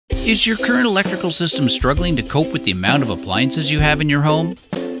Is your current electrical system struggling to cope with the amount of appliances you have in your home?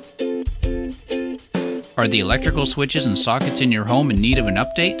 Are the electrical switches and sockets in your home in need of an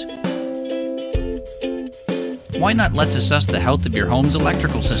update? Why not let's assess the health of your home's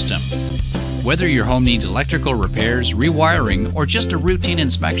electrical system? Whether your home needs electrical repairs, rewiring, or just a routine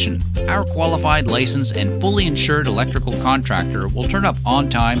inspection, our qualified, licensed, and fully insured electrical contractor will turn up on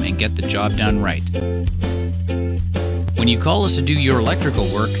time and get the job done right. When you call us to do your electrical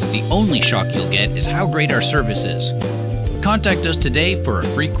work, the only shock you'll get is how great our service is. Contact us today for a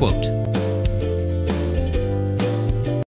free quote.